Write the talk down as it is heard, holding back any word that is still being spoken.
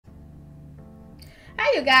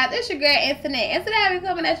Hey you guys, it's your girl Internet. And today I'll be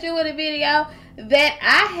coming at you with a video that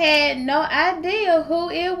I had no idea who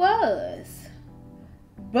it was.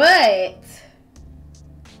 But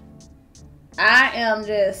I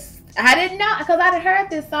didn't know, because I had heard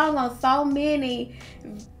this song on so many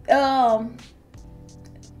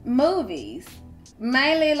movies.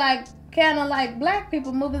 Mainly like kind of like black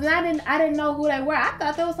people movies. And I didn't know who they were. I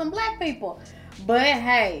thought there was some black people. But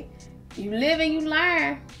hey, you live and you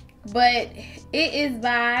learn. But it is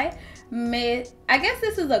by Miss, I guess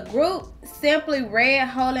this is a group, Simply Red,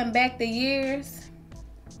 Holding Back the Years.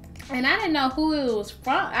 And I didn't know who it was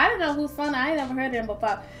from. I didn't know who's from. I ain't never heard of them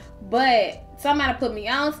before. But somebody put me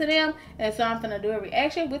on to them, and so I'm gonna do a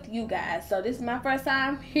reaction with you guys. So this is my first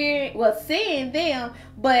time seeing them,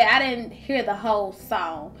 but I didn't hear the whole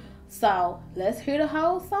song. So let's hear the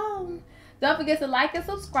whole song. Don't forget to like and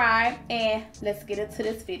subscribe, and let's get into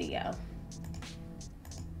this video.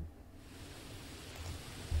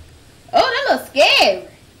 Oh, that looks scary.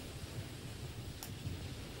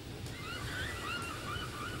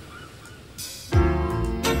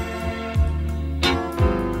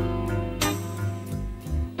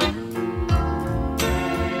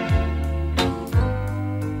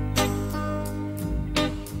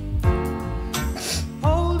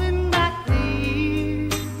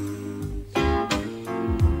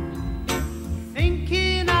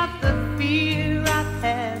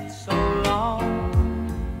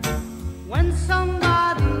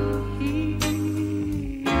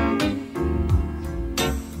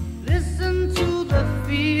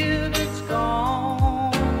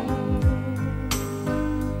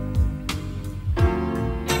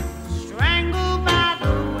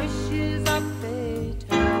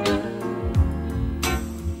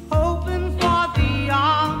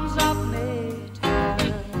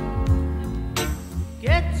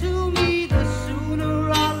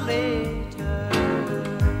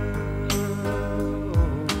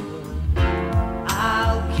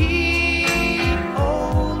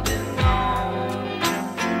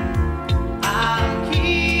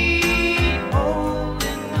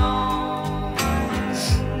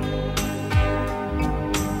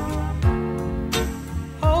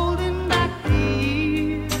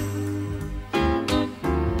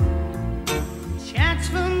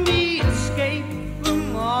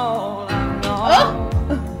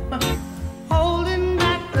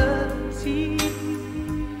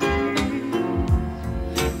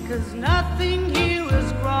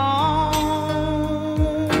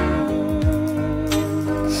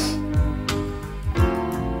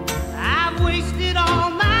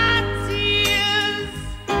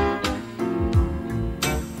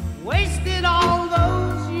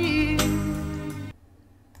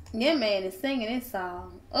 Your man is singing this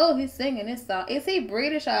song. Oh, he's singing this song. Is he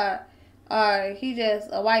British or he just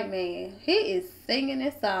a white man? He is singing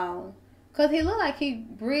this song. Because he look like he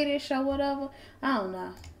British or whatever. I don't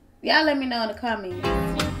know. Y'all let me know in the comments.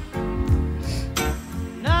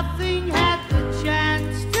 Nothing had the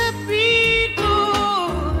chance to be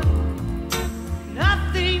good.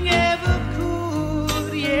 Nothing ever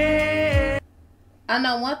could, yeah. I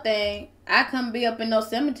know one thing. I couldn't be up in no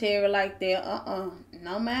cemetery like that.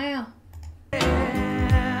 No, ma'am.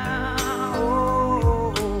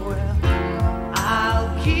 Oh, well,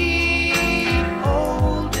 I'll keep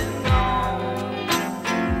holding on.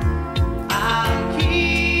 I'll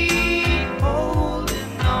keep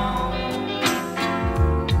holding on.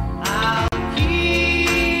 I'll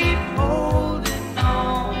keep holding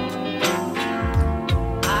on.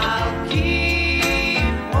 I'll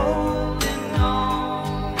keep holding on.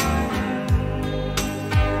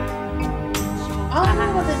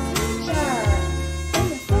 Oh, was it?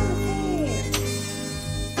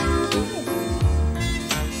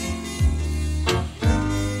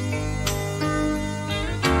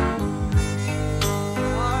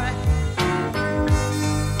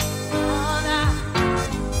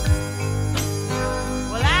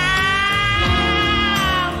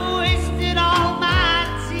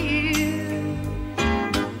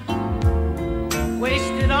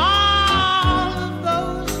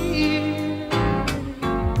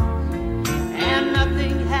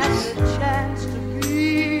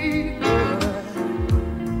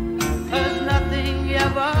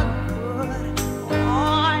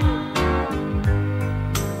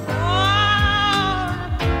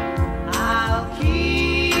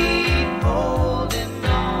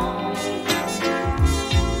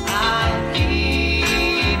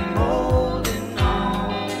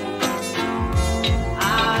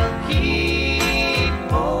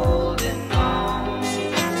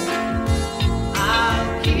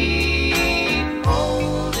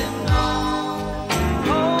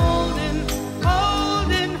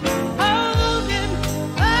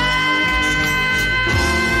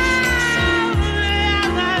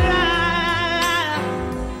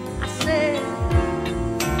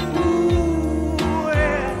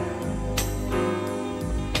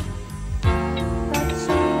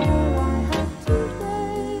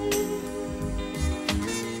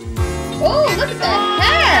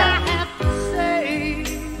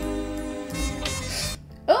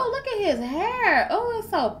 his hair. Oh, it's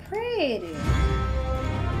so pretty.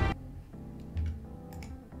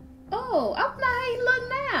 Oh, I don't know how he look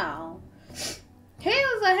now. He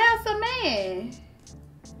was a handsome man.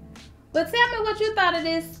 But tell me what you thought of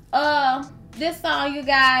this song, you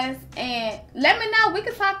guys, and let me know. We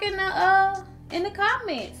can talk in the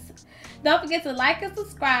comments. Don't forget to like and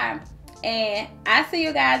subscribe, and I'll see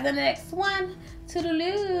you guys in the next one.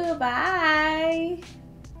 Toodaloo, bye.